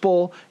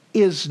gospel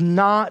is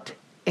not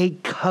a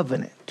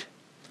covenant.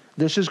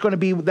 This is going to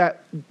be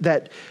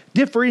that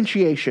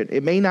differentiation.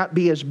 It may not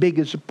be as big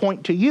as a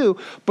point to you,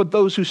 but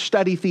those who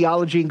study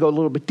theology and go a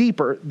little bit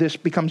deeper, this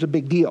becomes a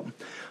big deal.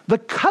 The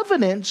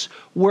covenants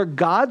were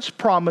God's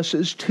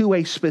promises to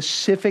a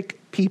specific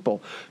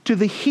people, to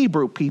the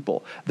Hebrew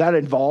people. That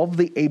involved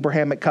the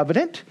Abrahamic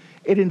covenant.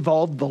 It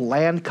involved the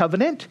land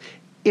covenant.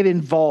 It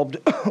involved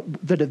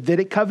the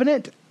Davidic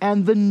covenant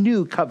and the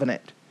new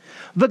covenant.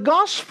 The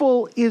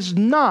gospel is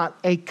not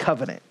a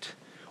covenant.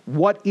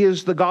 What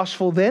is the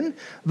gospel then?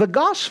 The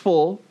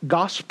gospel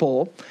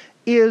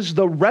is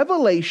the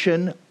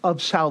revelation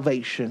of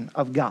salvation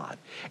of God.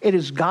 It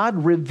is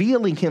God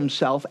revealing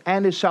himself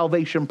and his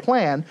salvation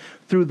plan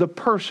through the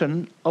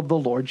person of the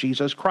Lord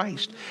Jesus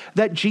Christ.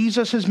 That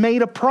Jesus has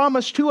made a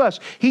promise to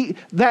us.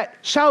 That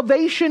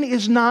salvation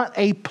is not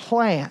a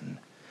plan.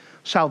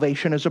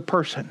 Salvation is a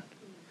person.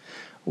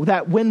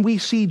 That when we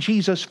see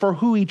Jesus for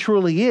who he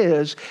truly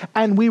is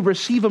and we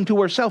receive him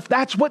to ourselves,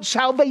 that's what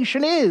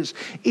salvation is.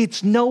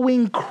 It's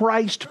knowing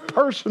Christ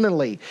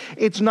personally.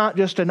 It's not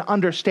just an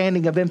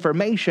understanding of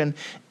information.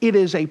 It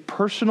is a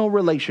personal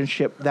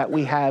relationship that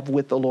we have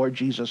with the Lord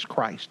Jesus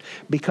Christ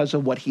because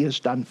of what he has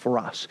done for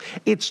us.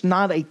 It's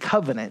not a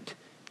covenant.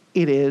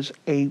 It is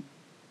a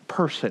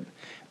person,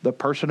 the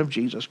person of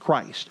Jesus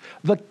Christ.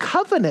 The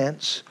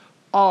covenants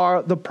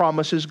are the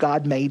promises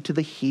God made to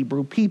the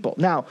Hebrew people.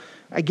 Now,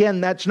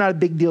 again, that's not a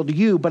big deal to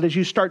you, but as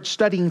you start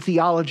studying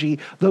theology,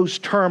 those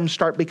terms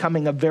start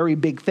becoming a very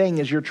big thing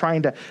as you're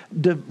trying to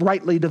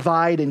rightly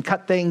divide and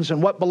cut things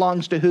and what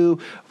belongs to who.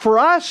 For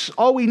us,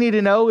 all we need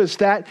to know is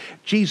that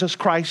Jesus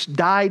Christ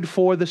died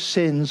for the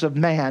sins of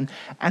man,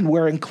 and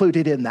we're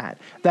included in that.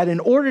 That in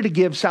order to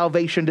give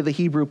salvation to the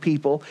Hebrew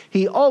people,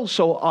 he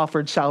also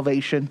offered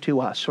salvation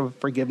to us for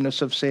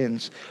forgiveness of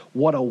sins.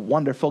 What a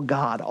wonderful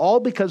God. All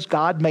because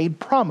God made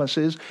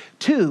promises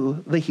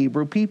to the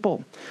Hebrew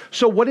people.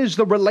 So what is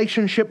the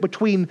relationship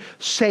between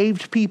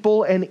saved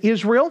people and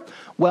Israel?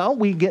 Well,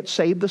 we get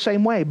saved the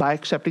same way, by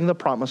accepting the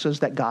promises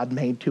that God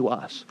made to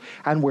us.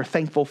 And we're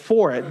thankful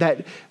for it,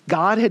 that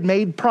God had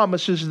made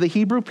promises to the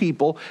Hebrew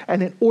people,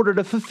 and in order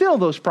to fulfill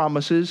those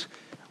promises,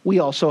 we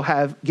also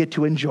get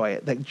to enjoy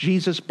it, that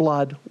Jesus'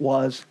 blood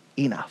was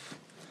enough.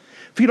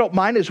 If you don't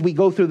mind, as we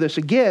go through this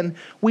again,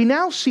 we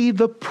now see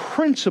the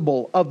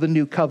principle of the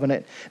new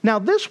covenant. Now,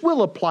 this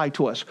will apply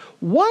to us.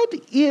 What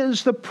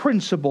is the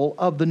principle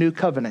of the new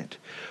covenant?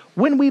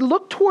 When we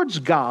look towards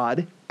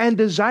God and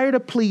desire to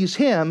please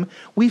him,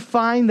 we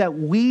find that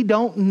we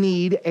don't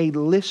need a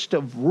list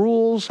of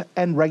rules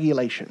and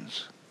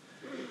regulations.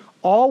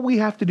 All we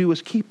have to do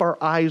is keep our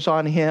eyes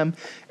on him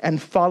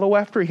and follow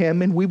after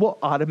him, and we will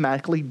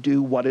automatically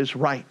do what is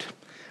right.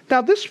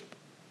 Now, this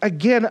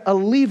again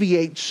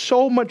alleviates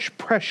so much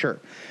pressure.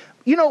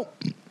 You know,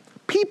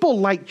 people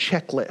like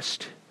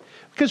checklists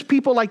because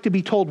people like to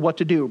be told what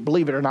to do.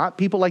 Believe it or not,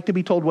 people like to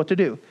be told what to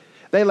do.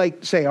 They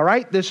like to say, all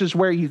right, this is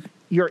where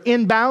you're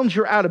in bounds,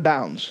 you're out of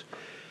bounds.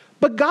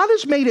 But God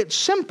has made it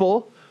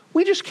simple.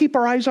 We just keep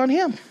our eyes on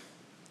him.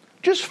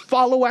 Just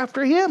follow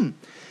after him.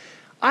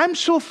 I'm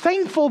so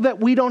thankful that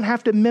we don't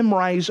have to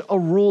memorize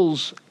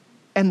rules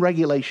and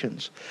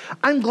regulations.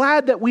 I'm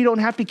glad that we don't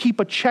have to keep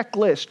a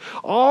checklist.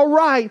 All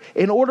right,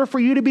 in order for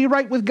you to be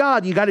right with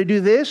God, you got to do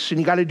this, and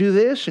you got to do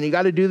this, and you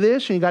got to do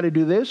this, and you got to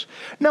do this.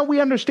 Now,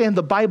 we understand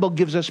the Bible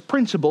gives us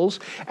principles,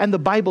 and the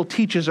Bible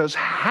teaches us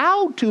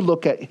how to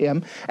look at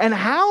him and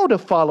how to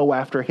follow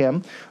after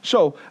him.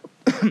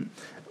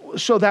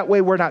 So that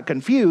way we're not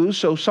confused.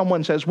 So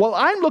someone says, well,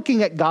 I'm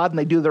looking at God, and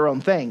they do their own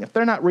thing. If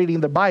they're not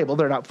reading the Bible,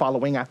 they're not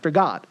following after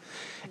God.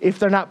 If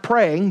they're not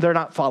praying, they're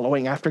not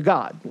following after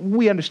God.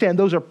 We understand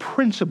those are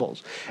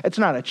principles. It's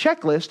not a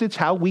checklist. It's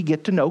how we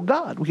get to know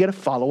God. We get to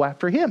follow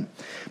after him.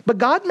 But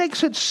God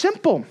makes it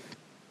simple.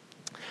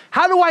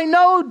 How do I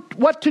know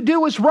what to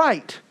do is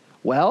right?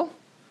 Well,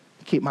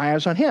 keep my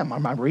eyes on him.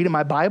 Am I reading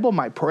my Bible? Am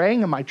I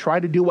praying? Am I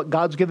trying to do what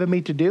God's given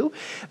me to do?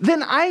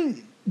 Then I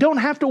don't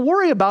have to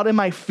worry about, am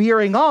I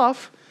veering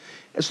off?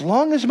 As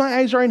long as my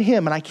eyes are on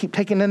him and I keep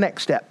taking the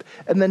next step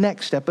and the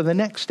next step and the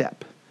next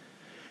step.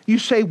 You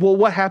say, well,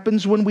 what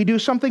happens when we do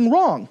something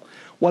wrong?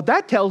 What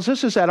that tells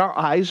us is that our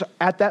eyes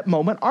at that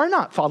moment are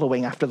not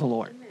following after the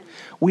Lord. Amen.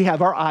 We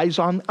have our eyes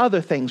on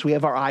other things. We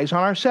have our eyes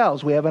on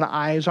ourselves. We have our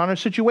eyes on our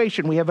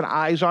situation. We have our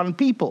eyes on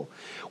people.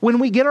 When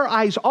we get our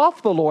eyes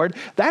off the Lord,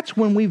 that's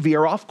when we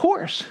veer off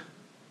course.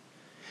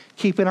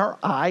 Keeping our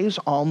eyes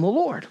on the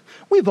Lord.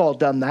 We've all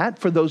done that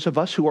for those of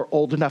us who are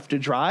old enough to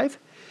drive.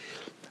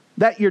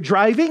 That you're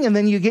driving and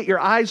then you get your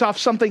eyes off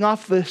something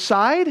off the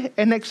side,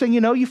 and next thing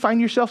you know, you find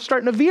yourself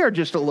starting to veer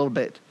just a little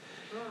bit.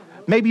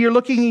 Maybe you're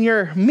looking in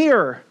your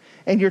mirror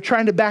and you're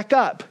trying to back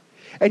up,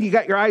 and you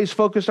got your eyes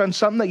focused on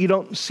something that you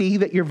don't see,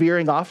 that you're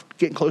veering off,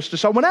 getting close to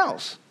someone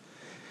else.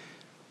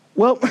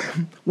 Well,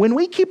 when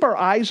we keep our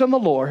eyes on the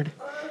Lord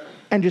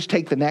and just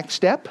take the next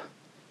step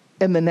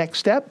and the next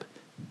step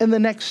and the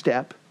next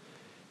step,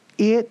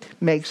 it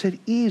makes it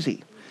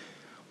easy.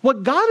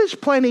 What God is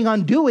planning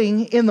on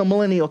doing in the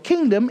millennial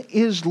kingdom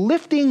is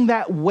lifting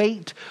that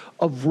weight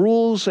of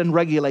rules and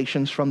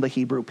regulations from the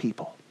Hebrew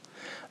people.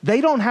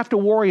 They don't have to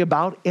worry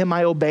about, am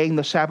I obeying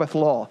the Sabbath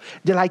law?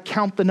 Did I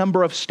count the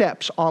number of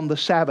steps on the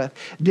Sabbath?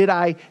 Did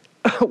I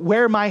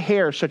wear my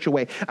hair such a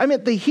way? I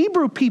mean, the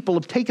Hebrew people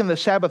have taken the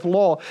Sabbath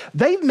law.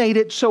 They've made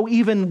it so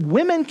even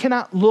women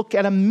cannot look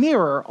at a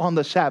mirror on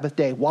the Sabbath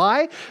day.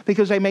 Why?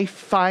 Because they may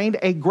find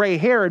a gray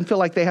hair and feel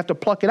like they have to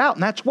pluck it out,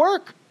 and that's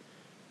work.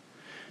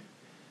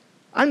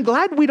 I'm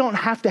glad we don't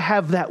have to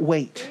have that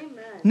weight.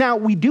 Amen. Now,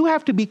 we do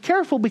have to be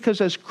careful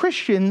because as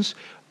Christians,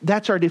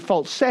 that's our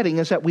default setting,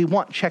 is that we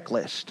want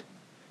checklist.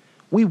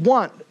 We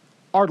want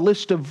our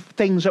list of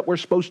things that we're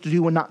supposed to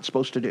do and not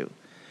supposed to do.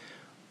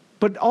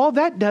 But all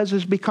that does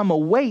is become a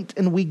weight,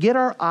 and we get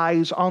our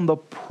eyes on the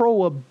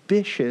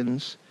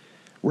prohibitions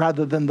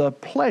rather than the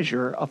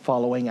pleasure of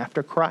following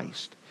after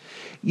Christ.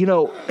 You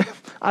know,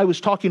 I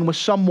was talking with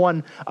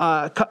someone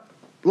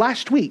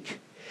last week,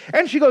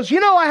 And she goes,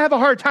 I have a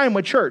hard time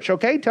with church,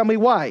 okay? Tell me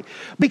why.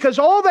 Because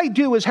all they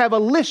do is have a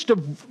list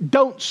of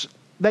don'ts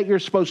that you're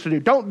supposed to do.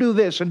 Don't do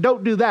this and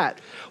don't do that.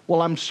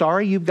 Well, I'm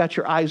sorry, you've got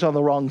your eyes on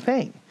the wrong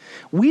thing.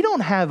 We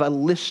don't have a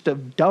list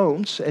of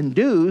don'ts and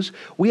do's.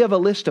 We have a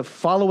list of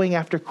following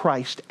after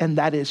Christ, and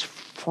that is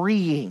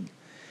freeing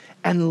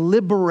and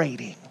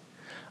liberating.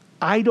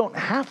 I don't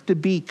have to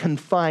be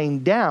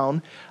confined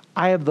down.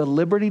 I have the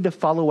liberty to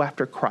follow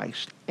after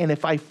Christ. And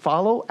if I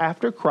follow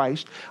after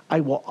Christ,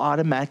 I will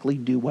automatically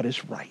do what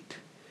is right.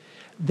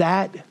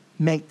 That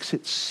makes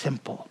it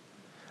simple.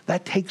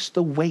 That takes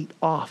the weight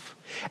off.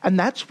 And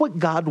that's what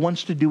God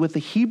wants to do with the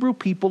Hebrew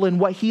people, and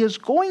what he is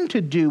going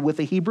to do with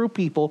the Hebrew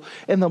people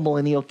in the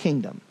millennial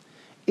kingdom,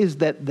 is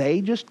that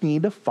they just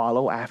need to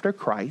follow after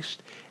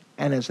Christ.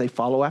 And as they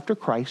follow after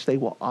Christ, they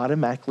will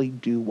automatically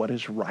do what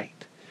is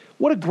right.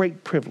 What a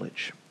great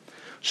privilege.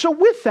 So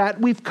with that,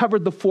 we've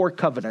covered the 4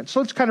 covenants.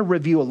 Let's kind of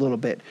review a little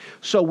bit.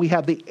 So we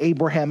have the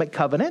Abrahamic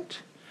covenant.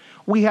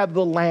 We have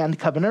the land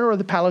covenant, or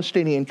the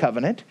Palestinian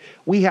covenant.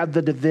 We have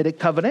the Davidic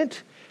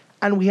covenant.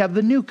 And we have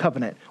the new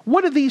covenant.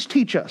 What do these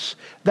teach us?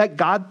 That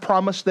God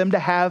promised them to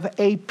have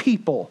a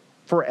people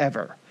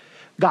forever.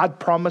 God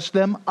promised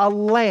them a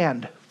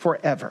land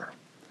forever.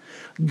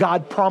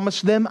 God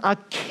promised them a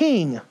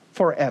king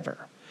forever.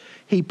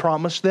 He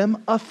promised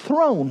them a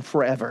throne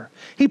forever.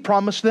 He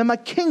promised them a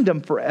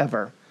kingdom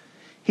forever.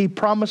 He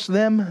promised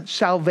them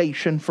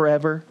salvation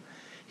forever.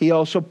 He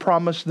also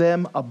promised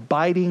them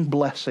abiding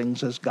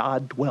blessings as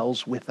God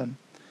dwells with them.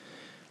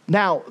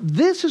 Now,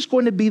 this is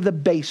going to be the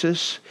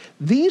basis.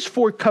 These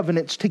 4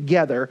 covenants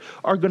together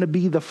are going to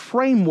be the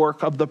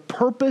framework of the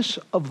purpose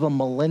of the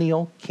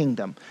millennial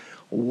kingdom.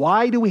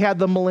 Why do we have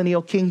the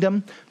millennial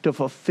kingdom? To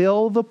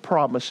fulfill the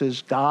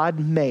promises God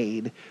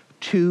made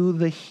to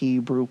the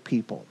Hebrew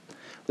people.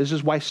 This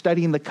is why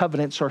studying the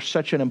covenants are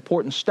such an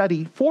important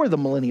study for the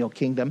millennial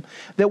kingdom,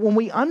 that when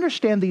we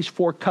understand these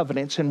 4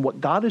 covenants and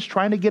what God is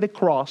trying to get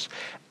across,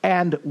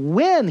 and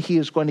when he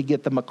is going to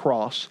get them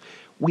across,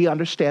 we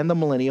understand the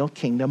millennial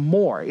kingdom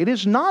more. It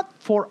is not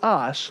for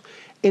us,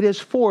 it is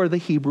for the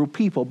Hebrew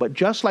people. But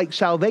just like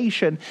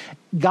salvation,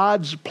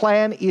 God's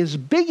plan is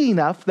big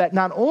enough that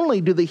not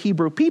only do the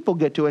Hebrew people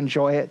get to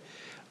enjoy it,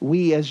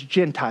 we as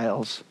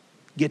Gentiles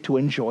get to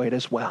enjoy it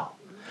as well.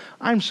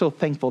 I'm so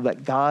thankful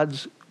that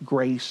God's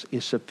grace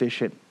is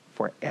sufficient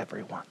for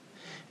everyone,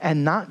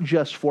 and not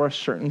just for a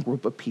certain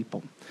group of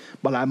people.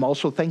 But I'm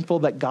also thankful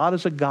that God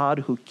is a God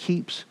who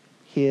keeps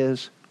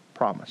his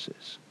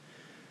promises.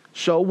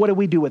 So what do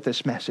we do with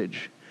this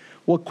message?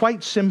 Well,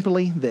 quite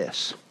simply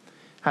this.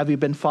 Have you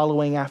been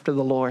following after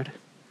the Lord?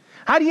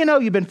 How do you know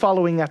you've been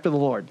following after the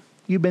Lord?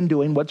 You've been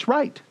doing what's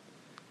right.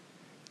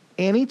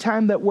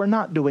 Anytime that we're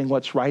not doing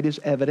what's right is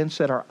evidence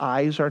that our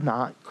eyes are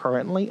not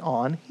currently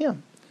on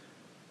him.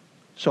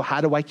 So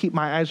how do I keep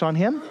my eyes on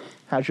him?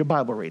 How's your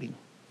Bible reading?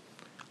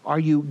 Are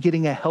you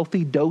getting a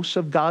healthy dose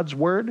of God's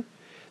word?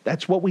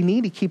 That's what we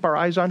need to keep our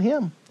eyes on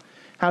him.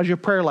 How's your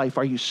prayer life?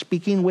 Are you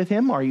speaking with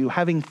him? Are you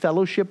having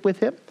fellowship with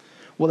him?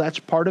 Well, that's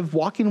part of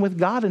walking with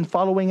God and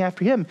following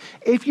after him.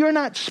 If you're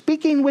not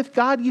speaking with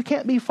God, you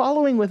can't be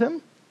following with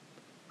him.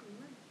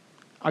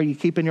 Are you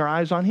keeping your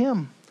eyes on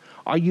him?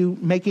 Are you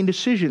making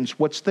decisions?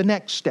 What's the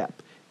next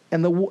step?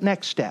 And the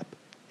next step?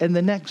 And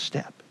the next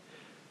step?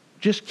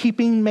 Just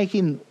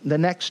making the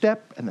next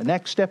step and the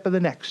next step and the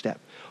next step.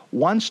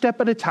 One step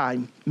at a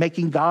time,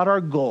 making God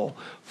our goal,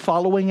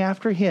 following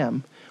after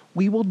him,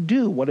 we will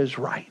do what is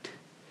right.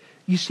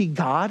 You see,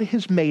 God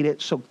has made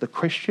it so the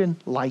Christian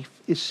life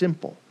is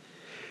simple.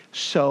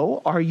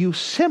 So, are you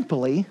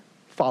simply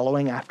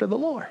following after the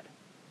Lord?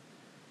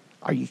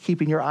 Are you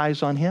keeping your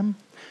eyes on him?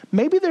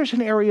 Maybe there's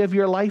an area of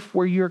your life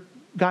where you've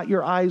got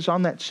your eyes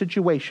on that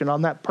situation,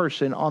 on that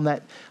person, on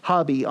that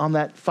hobby, on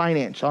that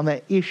finance, on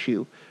that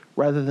issue,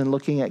 rather than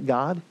looking at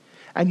God.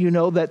 And you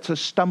know that's a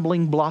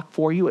stumbling block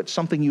for you. It's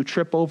something you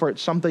trip over.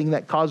 It's something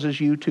that causes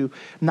you to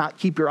not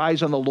keep your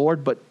eyes on the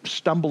Lord, but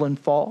stumble and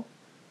fall.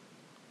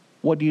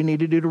 What do you need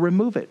to do to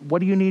remove it? What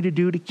do you need to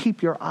do to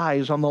keep your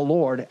eyes on the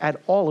Lord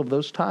at all of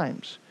those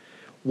times?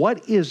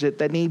 What is it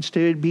that needs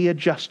to be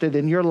adjusted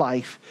in your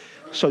life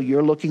so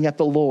you're looking at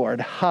the Lord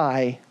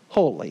high,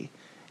 holy,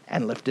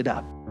 and lifted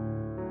up?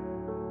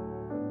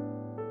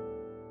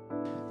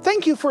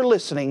 Thank you for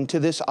listening to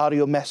this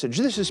audio message.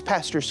 This is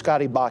Pastor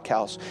Scotty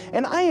Bachhaus,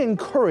 and I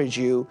encourage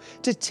you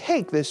to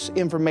take this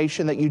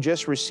information that you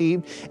just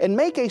received and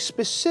make a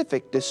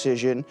specific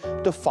decision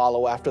to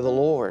follow after the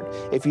Lord.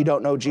 If you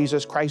don't know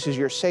Jesus Christ as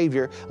your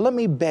Savior, let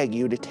me beg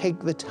you to take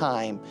the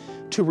time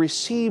to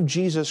receive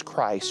Jesus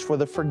Christ for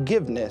the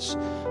forgiveness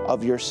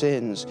of your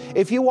sins.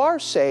 If you are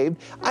saved,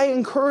 I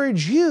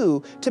encourage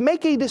you to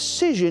make a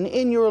decision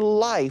in your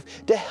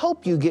life to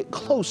help you get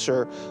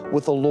closer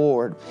with the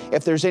Lord.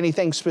 If there's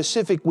anything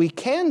specific we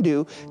can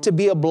do to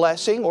be a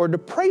blessing or to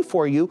pray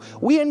for you,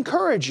 we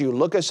encourage you.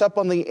 Look us up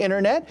on the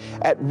internet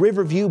at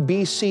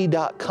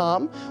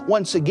riverviewbc.com.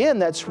 Once again,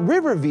 that's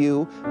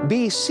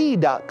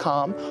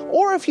riverviewbc.com.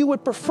 Or if you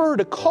would prefer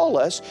to call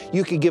us,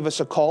 you could give us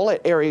a call at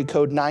area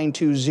code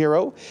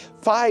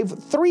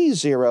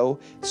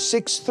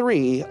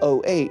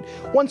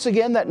 920-530-6308. Once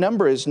again, that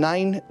number is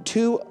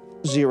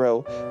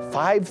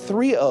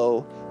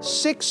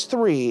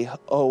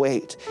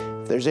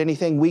 920-530-6308. If there's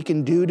anything we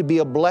can do to be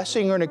a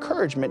blessing or an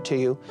encouragement to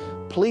you,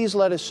 please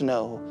let us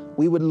know.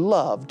 We would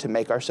love to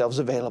make ourselves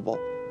available.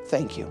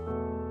 Thank you.